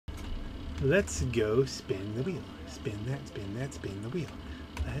Let's go spin the wheel. Spin that, spin that, spin the wheel.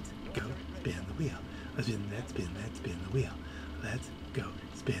 Let's go spin the wheel. Spin that, spin that, spin the wheel. Let's go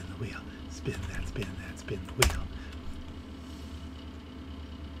spin the wheel. Spin that, spin that, spin the wheel.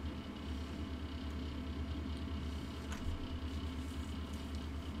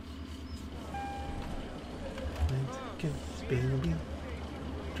 Let's go spin the wheel.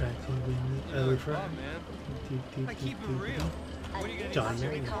 Try to win the elephant. I keep it real. John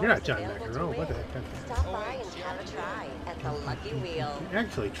You're not John McEnroe. What the heck? Stop by and have a try at the Lucky Wheel.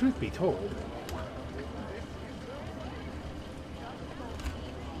 Actually, truth be told,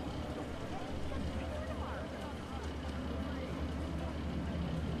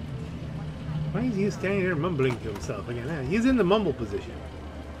 why is he standing there mumbling to himself again? He's in the mumble position.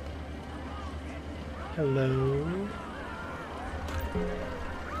 Hello?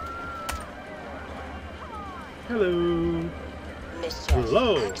 Hello?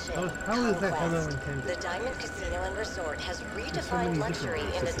 Hello? How is that hello intended? The Diamond Casino and Resort has redefined luxury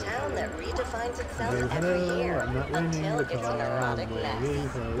in a town that redefines itself every year I'm not winning until the it's a car. neurotic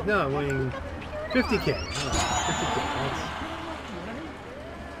mess. No, I'm winning 50K. Oh, 50K. That's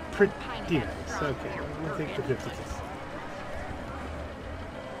pretty nice. Okay, I'll take the 50K.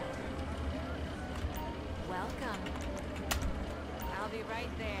 Welcome. I'll be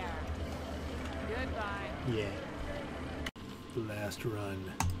right there. Goodbye. Yeah. Last run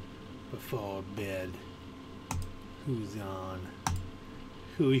before bed. Who's on?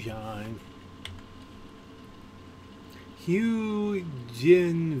 Who's on? Hugh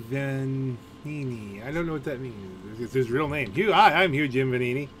Ginvanini. I don't know what that means. It's his real name. Hi, I'm Hugh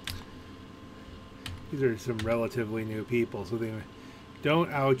Ginvanini. These are some relatively new people, so they don't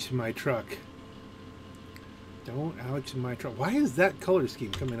ouch my truck. Don't ouch my truck. Why is that color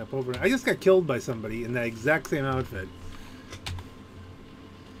scheme coming up over? I just got killed by somebody in that exact same outfit.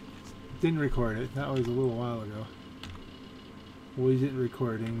 Didn't record it. That was a little while ago. Was it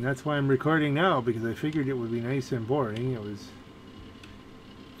recording? That's why I'm recording now, because I figured it would be nice and boring. It was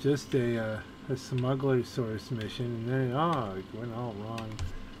just a smuggler source mission, and then it went all wrong.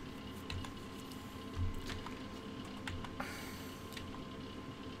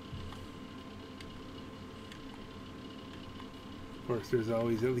 Of course, there's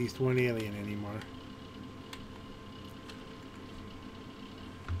always at least one alien anymore.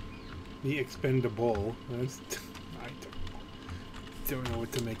 The expendable. That's I don't know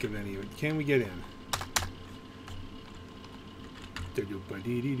what to make of any of it. Can we get in?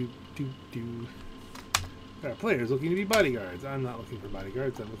 Our players looking to be bodyguards. I'm not looking for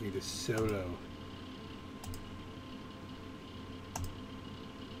bodyguards. I'm looking to solo.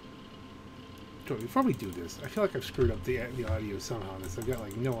 Before we do this, I feel like I've screwed up the audio somehow on this. I've got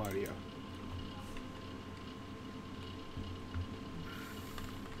like no audio.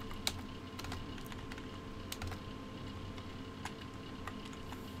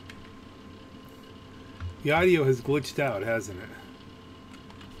 The audio has glitched out, hasn't it?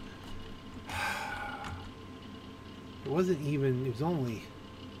 It wasn't even, it was only...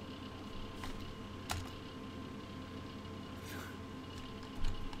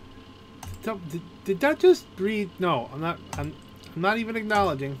 Did that just read? No, I'm not even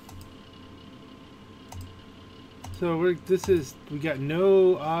acknowledging. So we got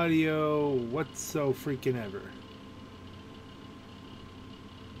no audio whatso freaking ever.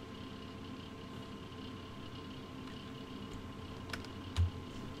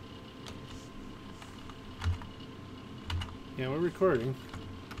 Yeah, we're recording.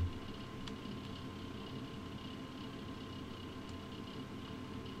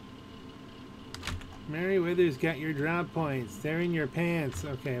 Meriwether's got your drop points. They're in your pants.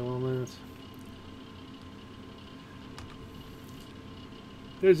 Okay, well,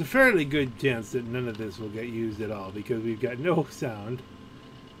 there's a fairly good chance that none of this will get used at all because we've got no sound.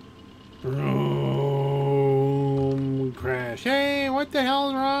 Boom! Crash. Hey, what the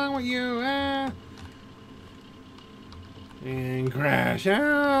hell's wrong with you? Ah! And crash.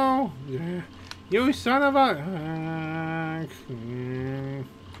 Ow! You son of a...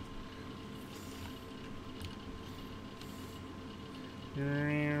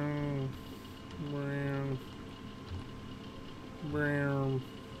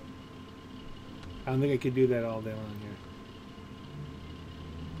 I don't think I could do that all day long here.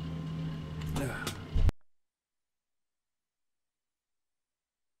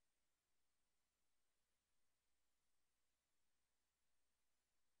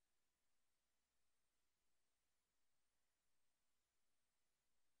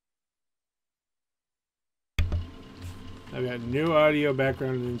 I've got no audio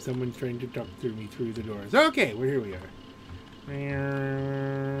background and then someone's trying to talk through me through the doors. Okay, well, here we are.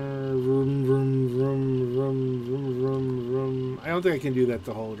 don't think I can do that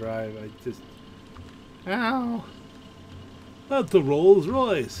the whole drive. I just... Ow! That's a Rolls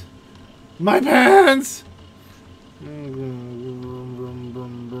Royce. My pants!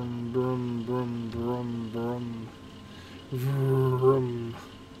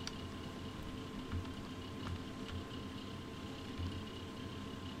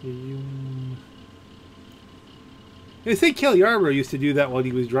 They say Kelly Yarbrough used to do that while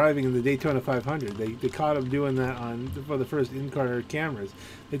he was driving in the Daytona 500. They caught him doing that for the first in-car cameras.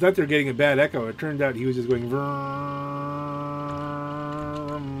 They thought they were getting a bad echo. It turned out he was just going vroom,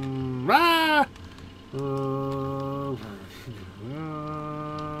 rah,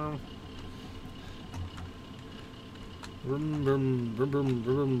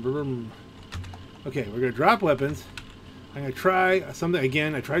 Okay, we're gonna drop weapons. I'm gonna try something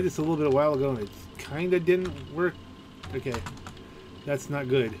again. I tried this a little bit a while ago and it kind of didn't work. Okay, that's not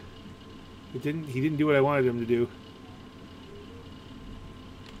good. It didn't. He didn't do what I wanted him to do,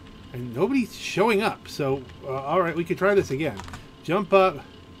 and nobody's showing up. So, all right, we could try this again. Jump up,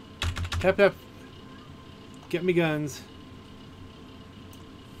 tap tap. Get me guns.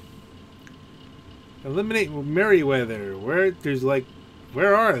 Eliminate Merriweather. Where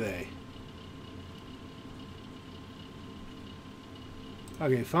are they?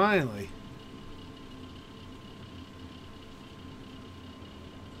 Okay, finally.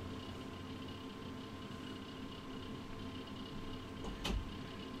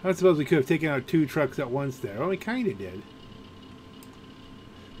 I suppose we could have taken out 2 trucks at once there. Well, we kind of did.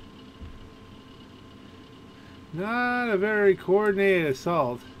 Not a very coordinated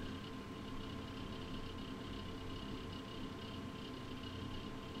assault.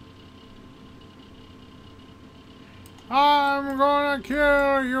 I'm gonna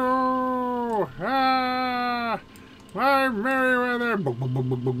kill you! Ah! My Merriweather! Bug, bug, bug,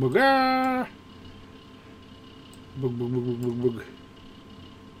 bug, bug, bug, ah! Bug, bug, bug, bug, bug, bug.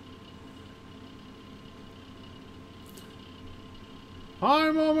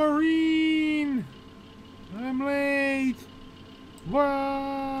 I'm a Marine! I'm late!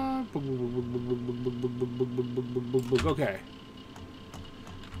 What? Okay.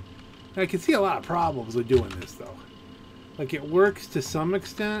 I can see a lot of problems with doing this, though. Like, it works to some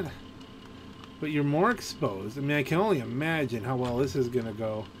extent, but you're more exposed. I mean, I can only imagine how well this is going to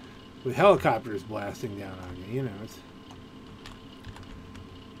go with helicopters blasting down on you. You know, it's...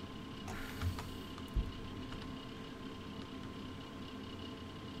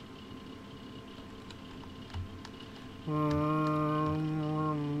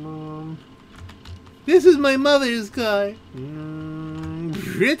 This is my mother's car.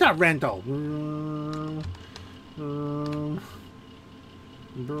 It's a rental.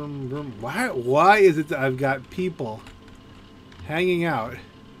 Why is it that I've got people hanging out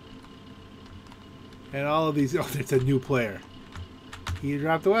and all of these... Oh, there's a new player. He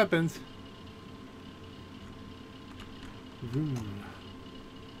dropped the weapons.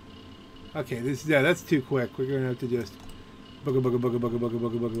 Okay, that's too quick. We're gonna have to just booga booga booga booga booga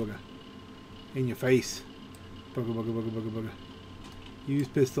booga booga booga in your face. Booga booga booga booga booga. Use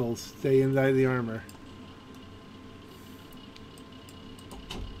pistols. Stay inside the armor.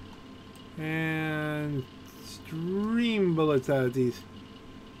 And stream bullets out of these.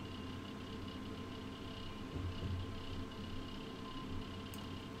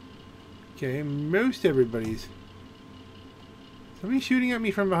 Okay, most everybody's. Somebody shooting at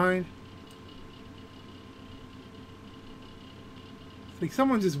me from behind? It's like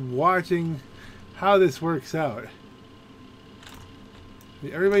someone's just watching how this works out.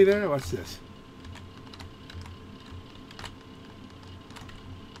 Everybody there? Watch this.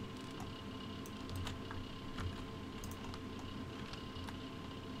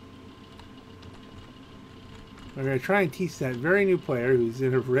 I'm going to try and teach that very new player who's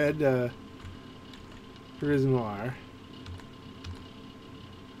in a red Charisma.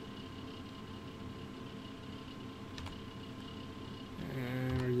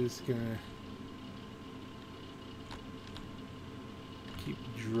 And we're just going to keep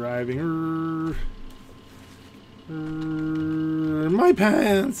driving. My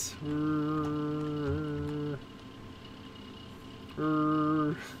pants!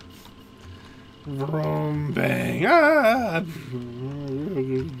 Vroom bang! Ah!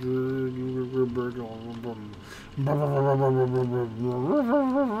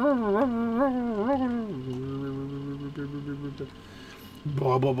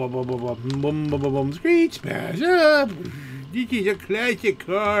 Screech smash up! This is a classic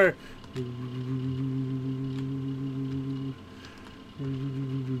car.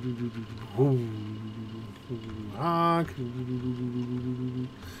 Honk.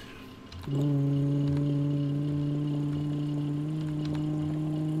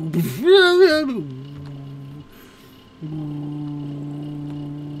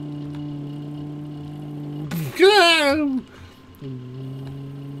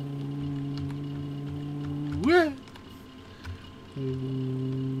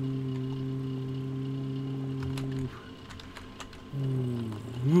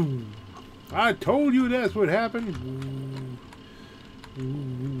 I told you that's what happened.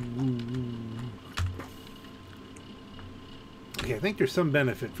 Okay, I think there's some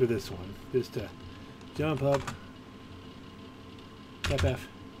benefit for this one. Just to jump up. F.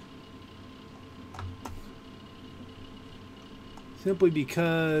 Simply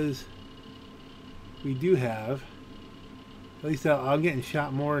because we do have, at least I'm getting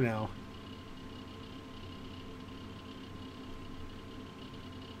shot more now.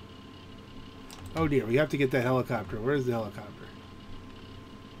 Oh dear, we have to get that helicopter. Where's the helicopter?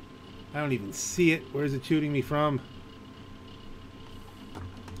 I don't even see it. Where's it shooting me from?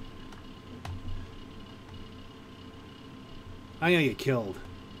 I'm gonna get killed.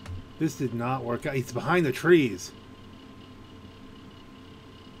 This did not work out. It's behind the trees.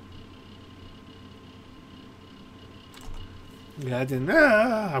 Yeah, didn't.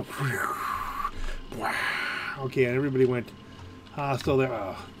 Okay, and everybody went hostile there.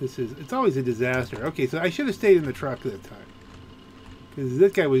 Oh, it's always a disaster. Okay, so I should have stayed in the truck that time. Because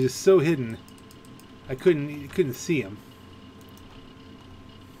this guy was just so hidden. I couldn't see him.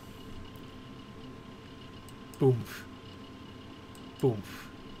 Boom. Boom.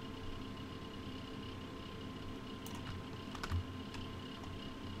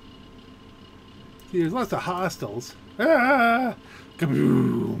 See, there's lots of hostiles. Ah!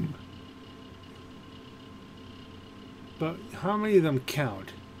 Kaboom! But how many of them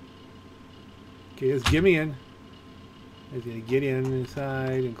count? Okay, let's get me in. Let's get in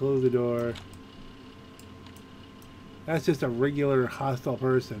inside and close the door. That's just a regular hostile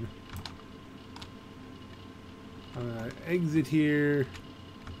person. I'm gonna exit here.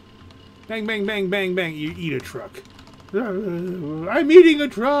 Bang, bang, bang, bang, bang. You eat a truck. I'm eating a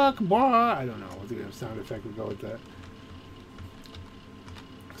truck. Blah. I don't know what the sound effect would go with that.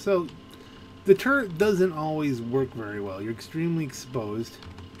 So, the turret doesn't always work very well. You're extremely exposed.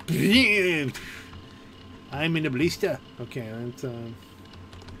 I'm in a blister. Okay, that's so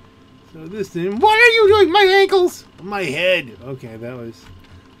this thing. What are you doing? My ankles, my head. Okay, that was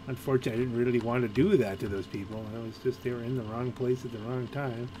unfortunate. I didn't really want to do that to those people. It was just they were in the wrong place at the wrong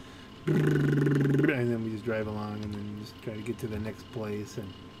time. And then we just drive along and then just try to get to the next place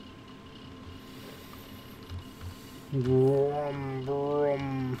and. Brum,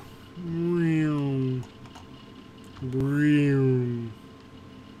 brum. Brum, brum,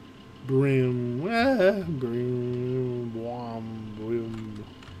 brum, brum, brum.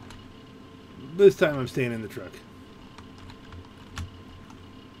 This time I'm staying in the truck.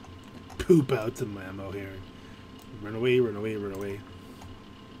 Poop out some ammo here. Run away, run away, run away.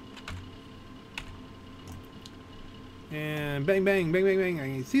 And bang, bang, bang, bang,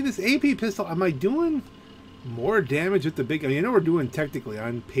 bang. See this AP pistol? Am I doing more damage with the big gun? I mean, I know we're doing technically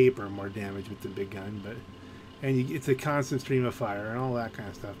on paper more damage with the big gun, but it's a constant stream of fire and all that kind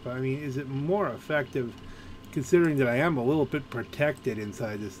of stuff. But I mean, is it more effective considering that I am a little bit protected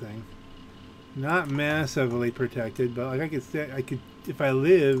inside this thing? Not massively protected, but like I could if I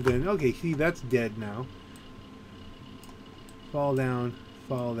live, then okay. See, that's dead now. Fall down,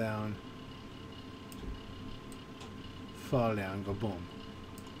 fall down, fall down. Go boom.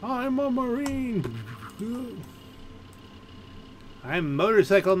 I'm a Marine. I'm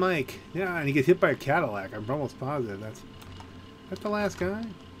Motorcycle Mike. Yeah, and he gets hit by a Cadillac. I'm almost positive that's the last guy.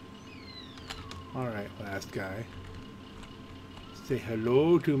 All right, last guy. Say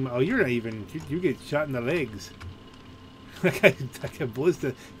hello to my. Oh, you're not even. You get shot in the legs. Like a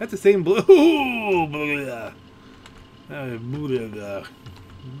blister. That's the same blue.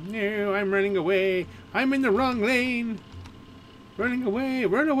 No, I'm running away. I'm in the wrong lane. Running away.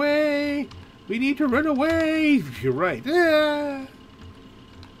 Run away. We need to run away. You're right. Ah.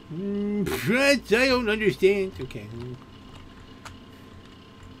 I don't understand. Okay.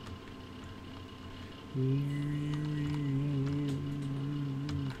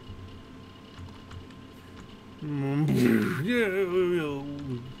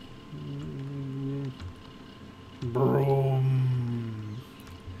 Broom.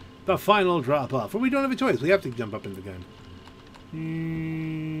 The final drop off. Well, we don't have a choice. We have to jump up in the gun.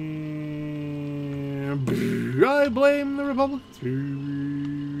 I blame the Republicans.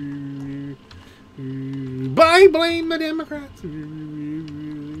 I blame the Democrats.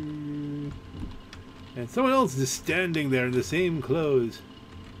 And someone else is standing there in the same clothes.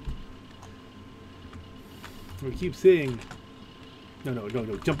 We keep seeing No.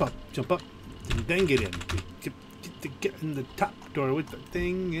 Jump up. And then get in. Get in the top door with the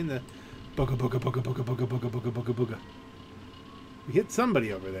thing in the... Booga. We hit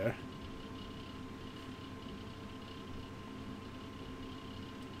somebody over there.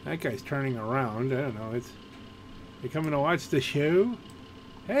 That guy's turning around. I don't know. They coming to watch the show?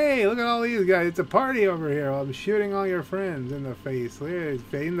 Hey, look at all these guys. It's a party over here. I'm shooting all your friends in the face.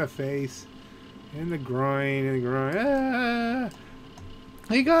 In the face. In the groin. Ah!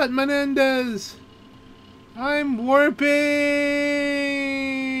 He got Menendez. I'm warping.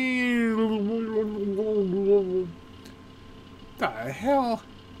 The hell?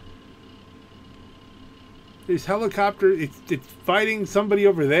 There's helicopter. It's fighting somebody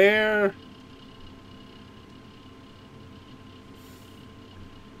over there.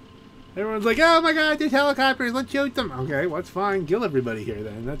 Everyone's like, oh my god, there's helicopters, let's shoot them. Okay, well, that's fine. Kill everybody here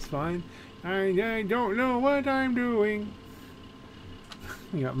then. That's fine. I don't know what I'm doing.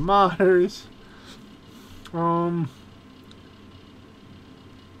 We got modders. Can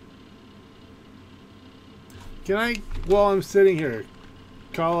I, while I'm sitting here,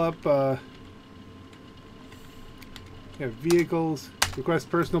 call up vehicles, request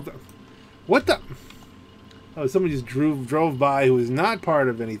personal... What the... Oh, someone just drove by who was not part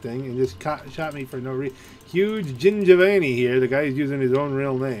of anything and just shot me for no reason. Huge Gingivani here. The guy is using his own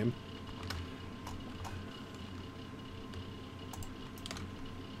real name.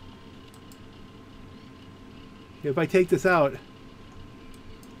 If I take this out,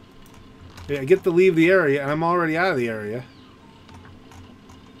 I get to leave the area, and I'm already out of the area.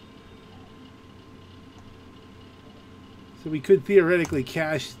 So we could theoretically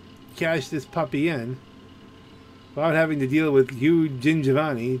cash this puppy in without having to deal with huge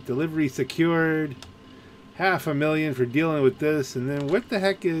Gingivani. Delivery secured. $500,000 for dealing with this. And then what the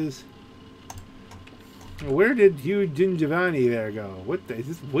heck is... Where did huge Gingivani there go? What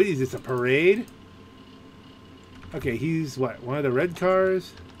is this, a parade? Okay, he's what? One of the red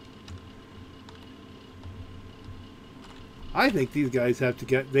cars? I think these guys have to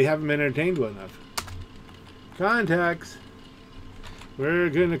get... They haven't been entertained well enough. Contacts. We're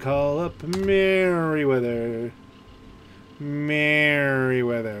gonna call up Merriweather. I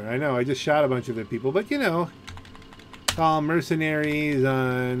know, I just shot a bunch of the people, but you know, call mercenaries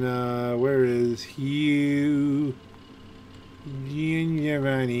on, where is Hugh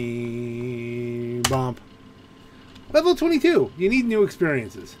Gingivani? Bomb. Level 22. You need new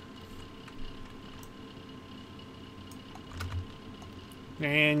experiences.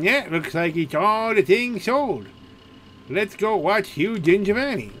 And yeah, looks like it's all the things sold. Let's go watch Hugh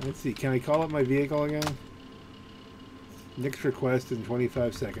Gingivani. Let's see, can I call up my vehicle again? Next request in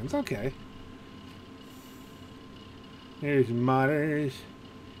 25 seconds. Okay. There's modders.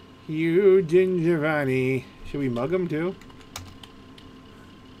 Hugh Gingivani. Should we mug him too?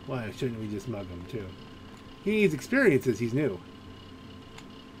 Why shouldn't we just mug him too? He needs experiences. He's new.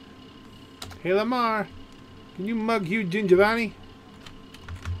 Hey Lamar, can you mug Hugh Gingivani?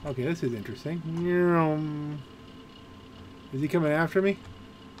 Okay, this is interesting. Is he coming after me?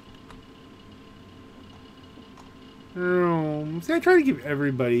 See, I try to give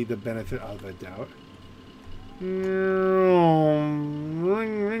everybody the benefit of the doubt. Ring,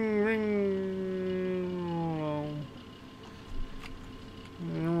 ring, ring.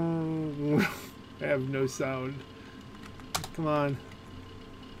 I have no sound. Come on.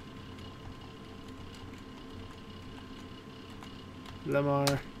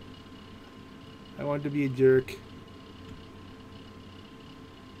 Lamar. I want to be a jerk.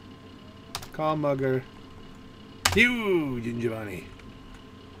 Call Mugger. Hugh Gingivani.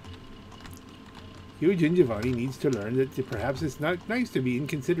 Hugh Gingivani needs to learn that perhaps it's not nice to be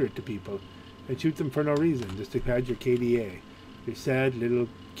inconsiderate to people and shoot them for no reason, just to pad your KDA. Your sad little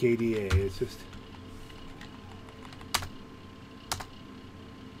KDA. It's just...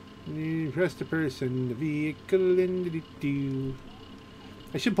 You press the person, the vehicle, and the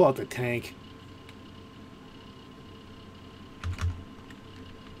I should pull out the tank.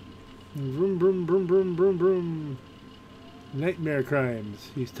 Vroom, vroom, vroom, vroom, vroom, vroom. Nightmare crimes.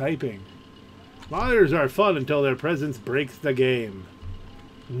 He's typing. Modders are fun until their presence breaks the game.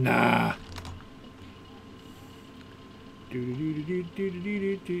 Nah. You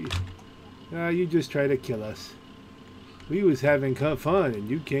just try to kill us. We was having fun and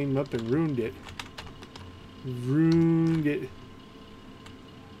you came up and ruined it. Ruined it.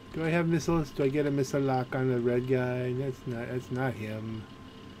 Do I have missiles? Do I get a missile lock on the red guy? That's not him.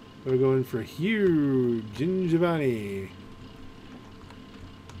 We're going for Hugh Gingivani.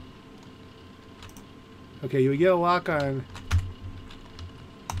 Okay, you get a lock on.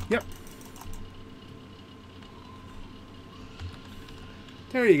 Yep.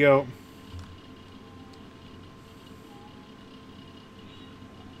 There you go.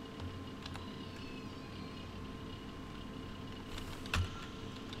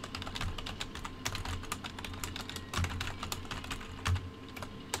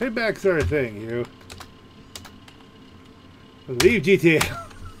 Paybacks are a thing, you. Leave GTA.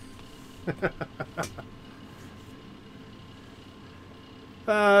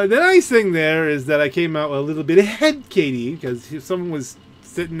 The nice thing there is that I came out a little bit ahead, Katie, because someone was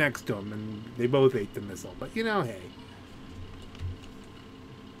sitting next to him and they both ate the missile. But you know, hey.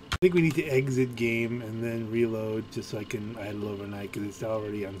 I think we need to exit game and then reload just so I can idle overnight because it's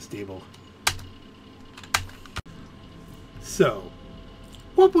already unstable. So,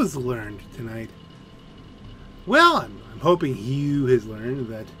 what was learned tonight? Well, I'm hoping Hugh has learned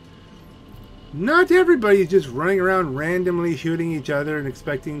that not everybody is just running around randomly shooting each other and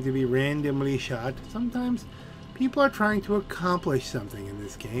expecting to be randomly shot. Sometimes people are trying to accomplish something in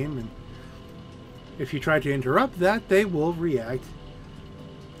this game, and if you try to interrupt that, they will react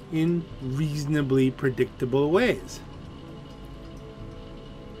in reasonably predictable ways.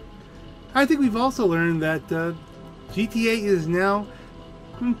 I think we've also learned that GTA is now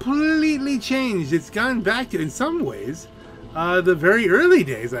completely changed. It's gone back to, in some ways, the very early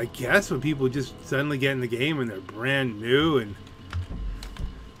days, I guess, when people just suddenly get in the game and they're brand new. And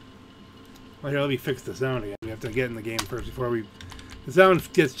well, here, let me fix the sound again. We have to get in the game first before the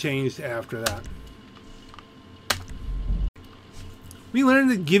sound gets changed after that. We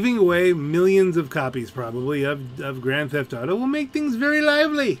learned that giving away millions of copies, probably, of Grand Theft Auto will make things very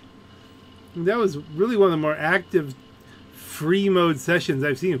lively. And that was really one of the more active free mode sessions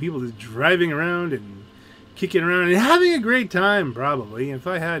I've seen of people just driving around and kicking around and having a great time, probably. If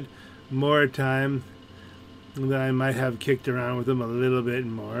I had more time, then I might have kicked around with them a little bit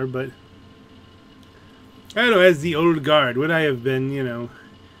more, but I don't know, as the old guard, would I have been, you know,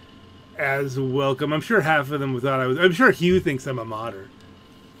 as welcome? I'm sure half of them thought I was. I'm sure Hugh thinks I'm a modder.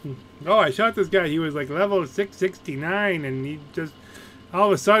 Oh, I shot this guy. He was like level 669, and he just all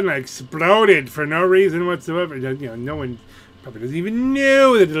of a sudden I exploded for no reason whatsoever. You know, no one probably doesn't even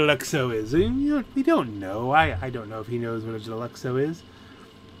know what a Deluxo is. You know, we don't know. I don't know if he knows what a Deluxo is.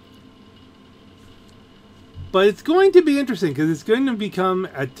 But it's going to be interesting because it's going to become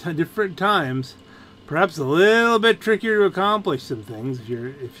at different times perhaps a little bit trickier to accomplish some things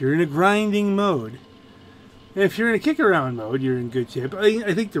if you're in a grinding mode. If you're in a kick around mode, you're in good shape.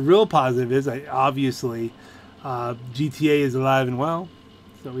 I think the real positive is obviously GTA is alive and well,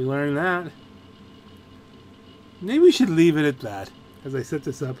 so we learned that. Maybe we should leave it at that as I set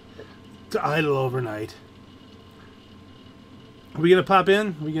this up to idle overnight. Are we gonna pop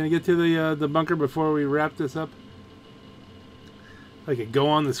in? Are we gonna get to the bunker before we wrap this up? Like it go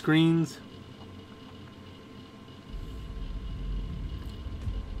on the screens.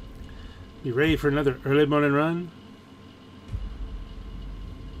 Be ready for another early morning run.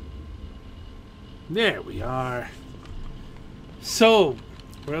 There we are. So,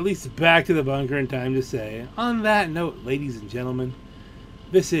 we're at least back to the bunker in time to say, on that note, ladies and gentlemen,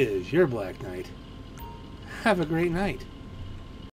 this is your Black Knight. Have a great night.